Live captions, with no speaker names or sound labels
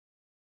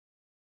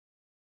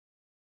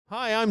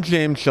Hi, I'm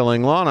James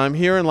Shillinglaw, and I'm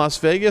here in Las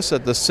Vegas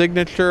at the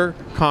Signature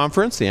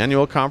Conference, the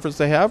annual conference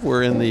they have.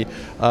 We're in the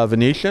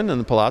Venetian in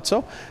the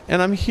Palazzo,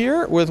 and I'm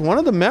here with one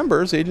of the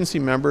members, agency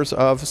members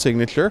of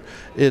Signature.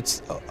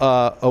 It's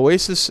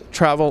Oasis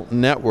Travel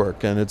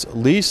Network, and it's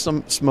Lee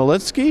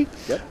Smolitsky,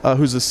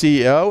 who's the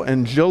CEO,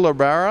 and Jill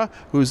Labara,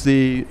 who's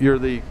you're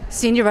the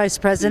Senior Vice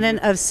President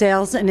of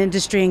Sales and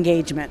Industry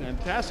Engagement.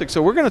 Fantastic.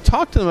 So we're going to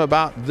talk to them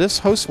about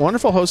this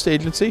wonderful host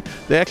agency.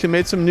 They actually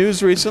made some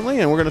news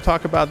recently, and we're going to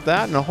talk about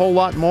that and a whole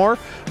lot more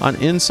on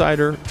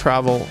Insider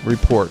Travel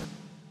Report.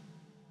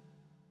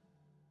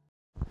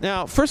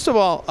 Now, first of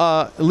all,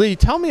 Lee,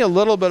 tell me a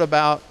little bit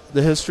about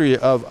the history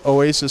of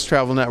Oasis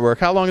Travel Network.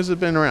 How long has it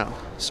been around?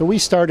 So we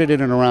started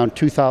it in around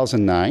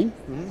 2009,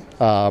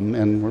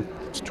 and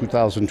it's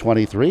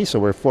 2023, so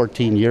we're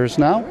 14 years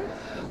now.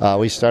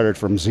 We started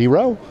from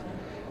zero,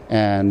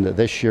 and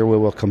this year we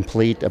will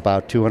complete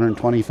about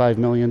 $225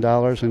 million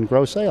in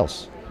gross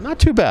sales. Not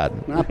too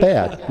bad. Not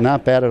bad.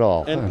 Not bad at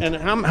all. And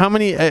how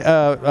many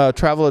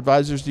travel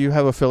advisors do you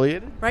have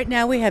affiliated? Right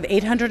now we have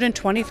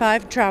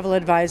 825 travel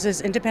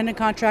advisors, independent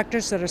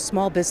contractors that are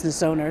small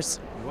business owners.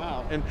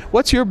 Wow. And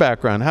what's your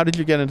background? How did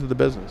you get into the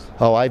business?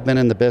 Oh, I've been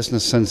in the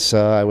business since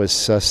I was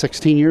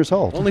 16 years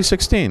old. Only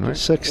 16, right?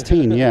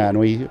 16, yeah. And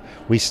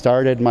we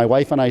started, my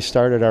wife and I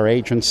started our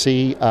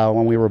agency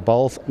when we were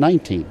both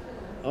 19.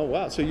 Oh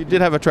wow! So you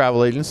did have a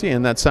travel agency,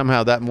 and that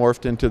somehow that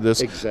morphed into this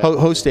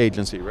host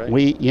agency, right?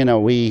 We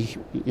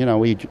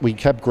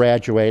kept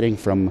graduating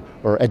from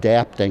or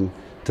adapting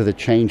to the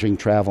changing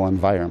travel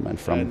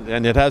environment.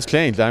 And it has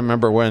changed. I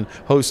remember when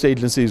host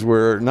agencies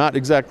were not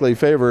exactly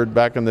favored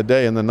back in the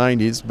day in the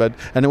 90s.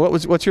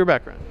 What's your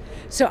background?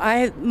 So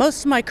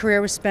most of my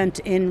career was spent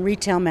in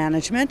retail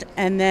management,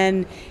 and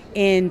then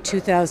in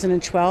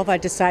 2012 I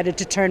decided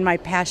to turn my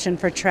passion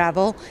for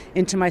travel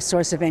into my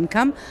source of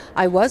income.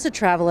 I was a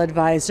travel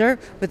advisor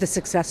with a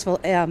successful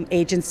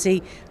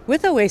agency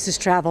with Oasis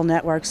Travel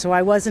Network, so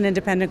I was an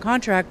independent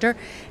contractor,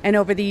 and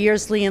over the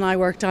years Lee and I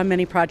worked on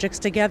many projects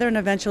together, and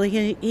eventually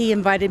he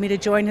invited me to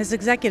join his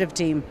executive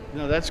team.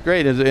 No, that's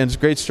great. It's a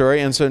great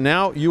story. And so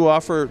now you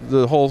offer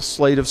the whole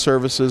slate of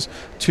services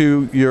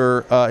to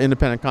your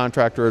independent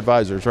contractor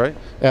advisors, right?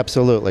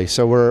 Absolutely.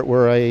 So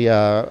we're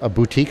a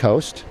boutique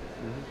host.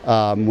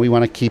 We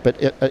want to keep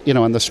it,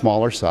 on the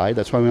smaller side.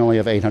 That's why we only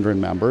have 800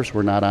 members.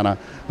 We're not on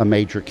a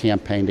major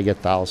campaign to get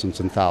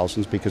thousands and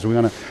thousands, because we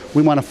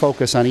want to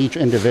focus on each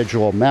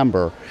individual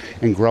member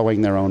and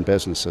growing their own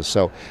businesses.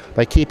 So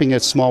by keeping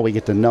it small, we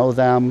get to know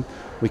them.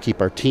 We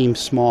keep our team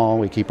small.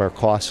 We keep our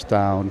costs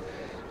down,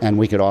 and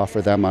we could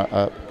offer them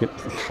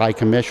high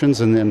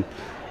commissions and then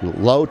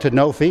low to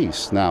no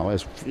fees now.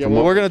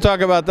 We're going to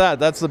talk about that.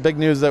 That's the big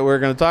news that we're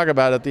going to talk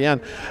about at the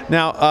end.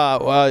 Now,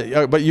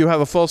 but you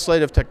have a full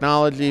slate of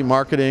technology,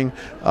 marketing,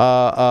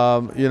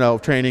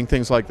 training,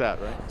 things like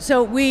that, right?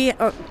 So we,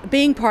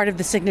 being part of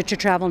the Signature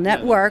Travel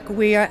Network,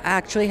 we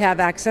actually have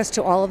access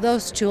to all of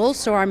those tools,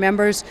 so our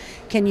members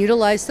can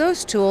utilize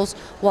those tools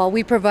while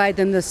we provide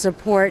them the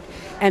support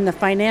and the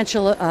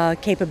financial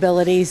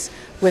capabilities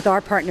with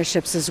our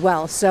partnerships as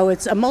well. So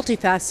it's a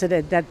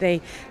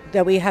multifaceted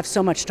that we have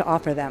so much to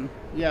offer them.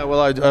 Yeah, well,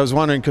 I was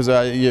wondering, because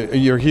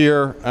you're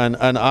here,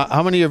 and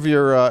how many of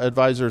your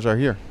advisors are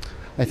here?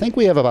 I think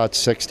we have about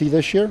 60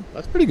 this year.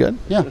 That's pretty good.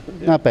 Yeah,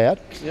 not bad.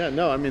 Yeah,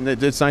 no, I mean,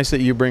 it's nice that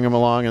you bring them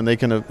along and they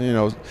can,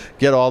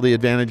 get all the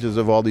advantages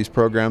of all these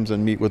programs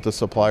and meet with the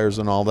suppliers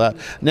and all that.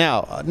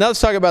 Now let's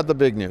talk about the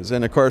big news.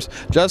 And of course,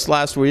 just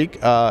last week,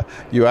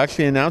 you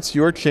actually announced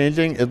you're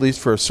changing, at least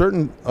for a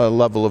certain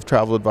level of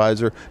travel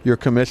advisor, your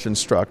commission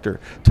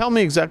structure. Tell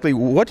me exactly,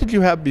 what did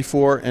you have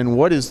before, and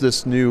what is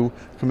this new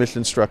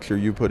commission structure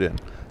you put in?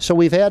 So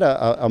we've had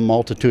a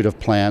multitude of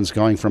plans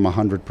going from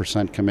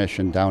 100%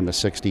 commission down to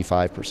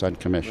 65%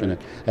 commission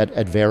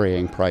at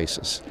varying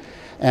prices.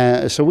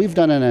 So we've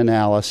done an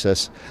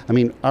analysis. I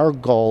mean, our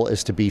goal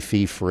is to be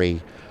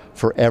fee-free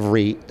for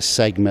every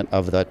segment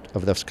of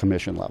those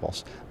commission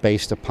levels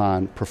based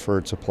upon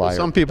preferred supplier.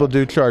 Some people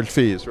do charge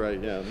fees,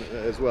 right? Yeah,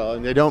 as well.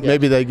 And they don't.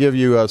 Maybe they give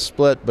you a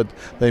split, but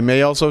they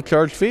may also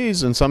charge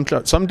fees, and some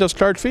just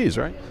charge fees,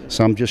 right?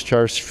 Some just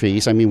charge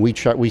fees. I mean,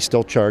 we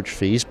still charge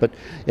fees, but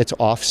it's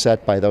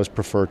offset by those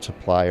preferred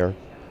supplier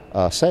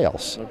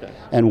sales. Okay.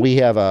 And we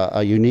have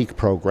a unique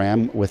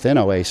program within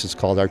Oasis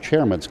called our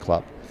Chairman's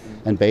Club,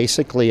 and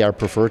basically our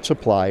preferred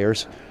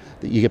suppliers.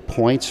 You get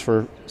points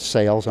for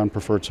sales on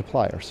preferred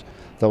suppliers.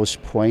 Those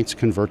points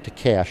convert to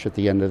cash at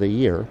the end of the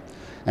year.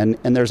 And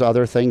there's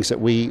other things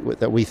that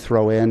we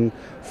throw in,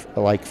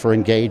 like for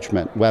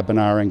engagement,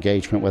 webinar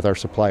engagement with our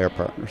supplier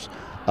partners,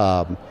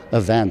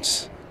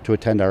 events, to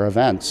attend our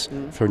events,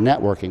 for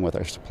networking with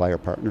our supplier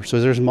partners.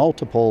 So there's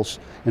multiples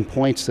and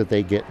points that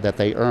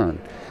they earn.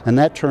 And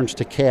that turns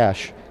to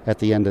cash at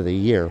the end of the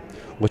year,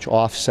 which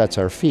offsets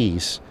our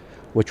fees,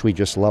 which we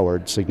just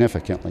lowered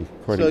significantly.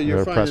 So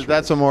you find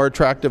that's a more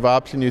attractive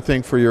option, you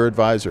think, for your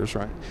advisors,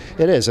 right?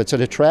 It is. It's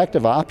an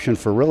attractive option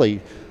for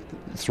really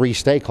three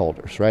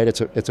stakeholders, right?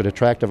 It's an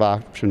attractive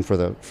option for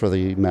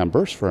the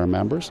members, for our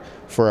members,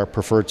 for our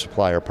preferred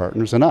supplier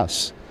partners, and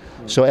us.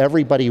 So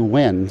everybody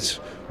wins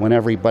when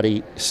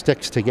everybody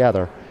sticks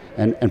together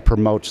and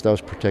promotes those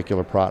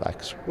particular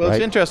products. Well, right?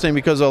 It's interesting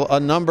because a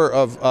number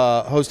of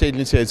host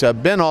agencies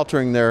have been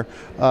altering their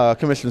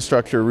commission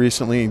structure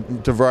recently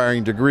to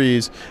varying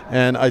degrees,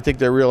 and I think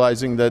they're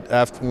realizing that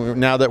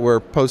now that we're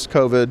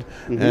post-COVID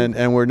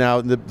and we're now,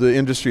 the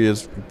industry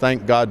is,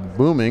 thank God,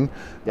 booming,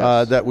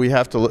 that we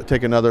have to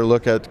take another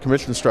look at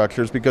commission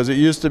structures, because it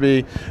used to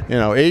be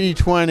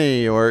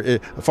 80-20 or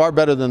far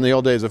better than the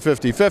old days of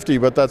 50-50,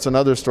 but that's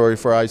another story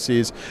for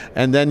ICs.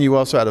 And then you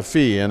also had a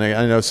fee, and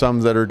I know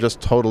some that are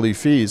just totally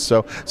fees.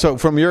 So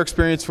from your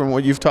experience, from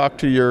what you've talked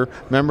to your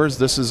members,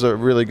 this is a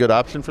really good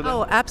option for them?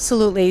 Oh,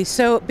 absolutely.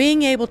 So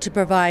being able to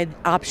provide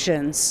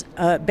options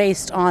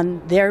based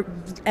on their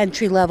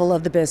entry level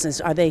of the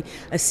business. Are they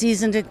a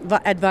seasoned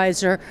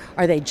advisor?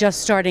 Are they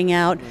just starting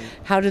out?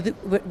 How do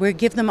we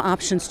give them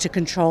options to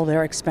control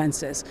their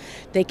expenses?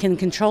 They can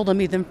control them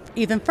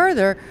even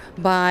further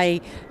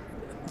by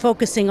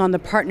focusing on the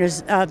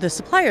partners, the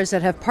suppliers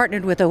that have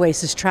partnered with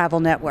Oasis Travel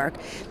Network.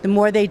 The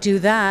more they do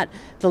that,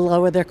 the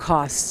lower their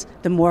costs,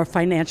 the more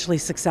financially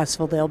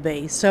successful they'll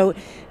be. So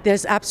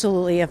there's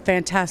absolutely a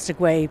fantastic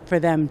way for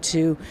them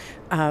to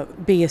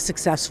be a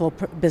successful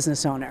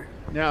business owner.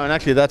 Yeah, and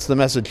actually that's the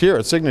message here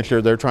at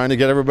Signature. They're trying to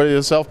get everybody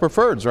to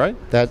self-preferreds, right?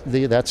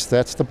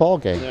 That's the ball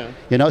game.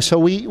 Yeah. So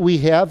we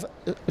have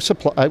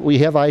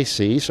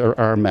ICs, or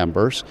our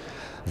members,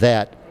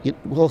 that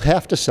will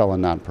have to sell a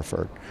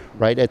non-preferred.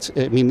 Right? It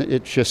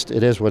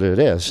is what it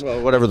is.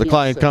 Well, whatever the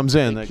client comes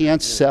in. They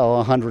can't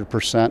sell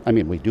 100%. I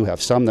mean, we do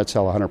have some that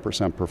sell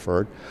 100%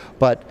 preferred,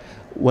 but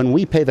when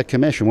we pay the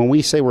commission, when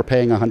we say we're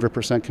paying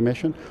 100%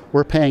 commission,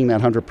 we're paying that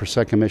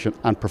 100% commission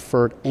on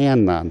preferred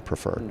and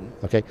non-preferred.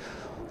 Okay?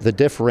 The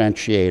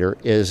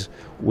differentiator is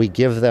we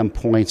give them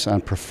points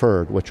on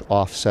preferred, which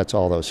offsets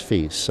all those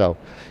fees. So,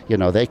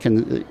 they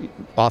can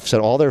offset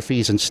all their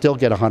fees and still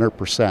get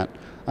 100%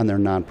 on their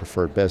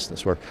non-preferred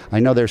business. Where I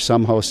know there's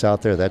some hosts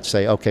out there that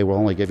say, okay, we'll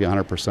only give you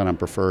 100% on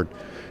preferred.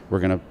 We're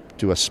going to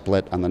do a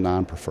split on the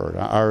non-preferred.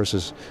 Ours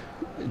is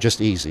just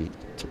easy.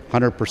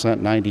 100%,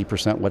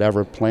 90%,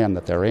 whatever plan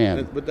that they're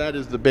in. But that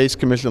is the base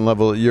commission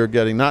level that you're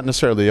getting, not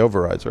necessarily the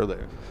overrides, are they?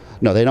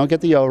 No, they don't get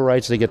the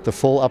overrides. They get the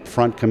full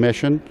upfront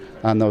commission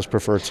on those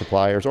preferred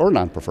suppliers or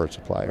non-preferred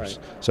suppliers.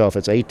 Right. So if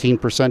it's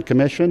 18%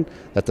 commission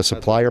that the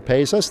supplier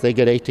pays us, they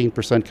get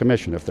 18%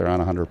 commission if they're on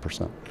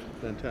 100%.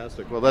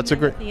 Fantastic. Well, that's a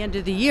great... At the end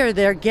of the year,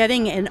 they're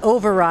getting an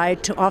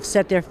override to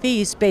offset their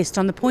fees based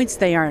on the points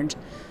they earned.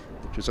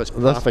 Which is a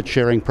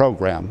profit-sharing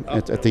program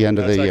at the end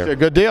of the year. That's a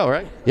good deal,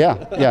 right? I Yeah.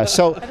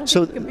 don't think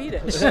you can beat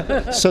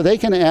it. So they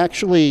can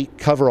actually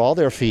cover all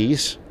their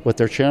fees with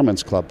their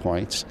Chairman's Club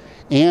points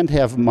and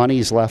have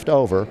monies left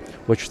over,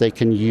 which they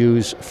can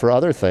use for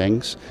other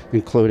things,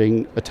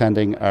 including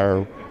attending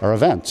our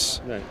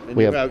events. Right.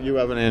 And you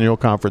have an annual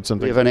conference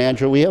and things.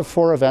 We have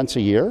 4 events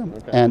a year,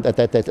 and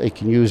that they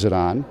can use it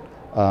on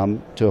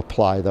to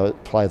apply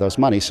those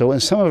money. So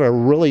in some of our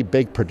really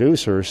big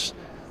producers,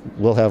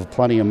 we'll have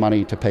plenty of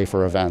money to pay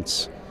for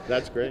events.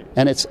 That's great.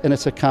 And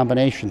it's a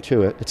combination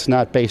too. It's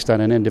not based on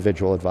an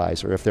individual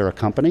advisor. If they're a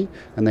company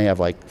and they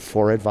have like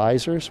 4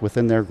 advisors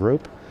within their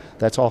group,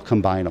 that's all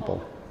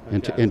combinable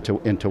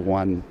into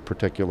one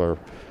particular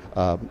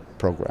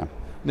program.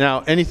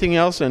 Now, anything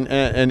else, and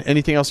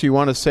anything else you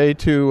want to say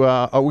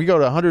to? We go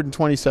to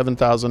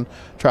 127,000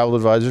 travel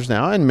advisors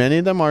now, and many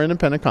of them are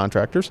independent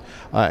contractors.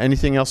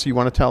 Anything else you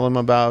want to tell them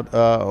about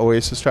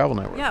Oasis Travel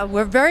Network? Yeah,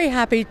 we're very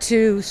happy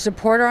to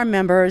support our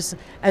members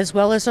as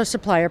well as our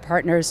supplier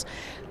partners.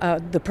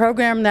 The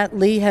program that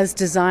Lee has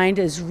designed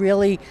is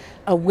really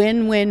a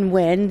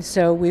win-win-win,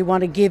 so we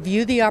want to give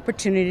you the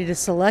opportunity to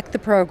select the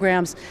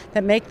programs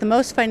that make the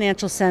most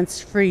financial sense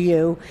for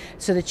you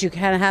so that you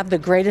can have the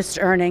greatest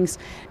earnings,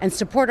 and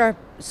support our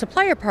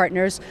supplier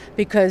partners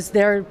because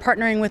they're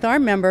partnering with our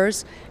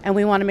members, and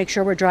we want to make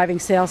sure we're driving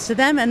sales to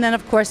them. And then,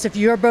 of course, if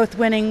you're both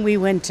winning, we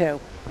win too.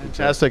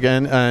 Fantastic.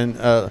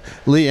 And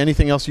Lee,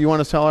 anything else you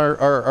want to tell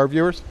our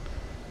viewers?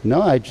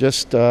 No, I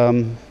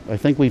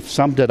think we've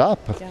summed it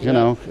up.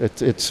 Yeah.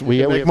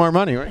 We make more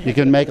money, right? You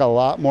can make a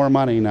lot more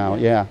money now.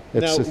 Yeah.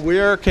 Now,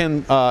 where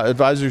can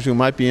advisors who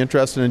might be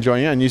interested in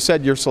joining in? You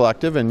said you're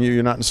selective, and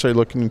you're not necessarily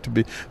looking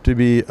to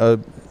be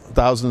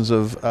thousands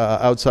of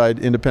outside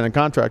independent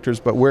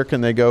contractors, but where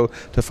can they go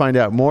to find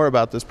out more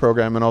about this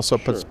program and also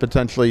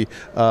potentially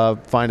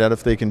find out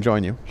if they can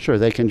join you? Sure,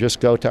 they can just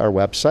go to our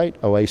website,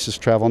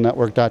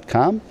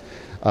 oasistravelnetwork.com.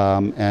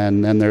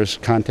 And then there's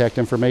contact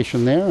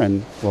information there,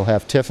 and we'll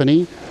have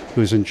Tiffany,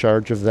 who's in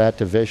charge of that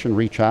division,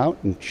 reach out,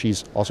 and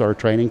she's also our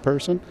training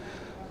person.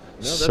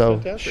 No, that's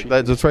fantastic.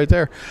 That's right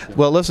there.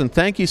 Well, listen,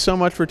 thank you so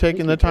much for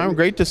taking the time.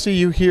 Great to see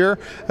you here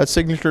at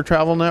Signature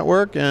Travel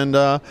Network, and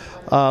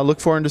look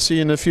forward to seeing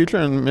you in the future.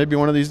 And maybe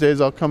one of these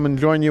days I'll come and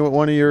join you at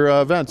one of your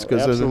events.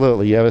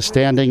 Absolutely. You have a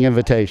standing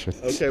invitation.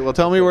 Okay, well,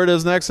 tell me where it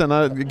is next, and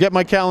I'll get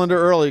my calendar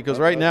early, because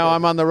right now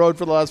I'm on the road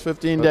for the last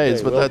 15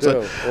 days. But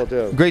we'll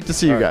do. Great to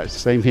see you guys.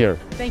 Same here.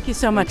 Thank you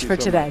so much for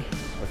today.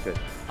 Okay.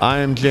 I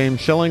am James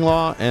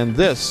Schillinglaw, and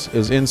this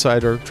is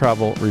Insider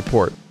Travel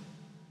Report.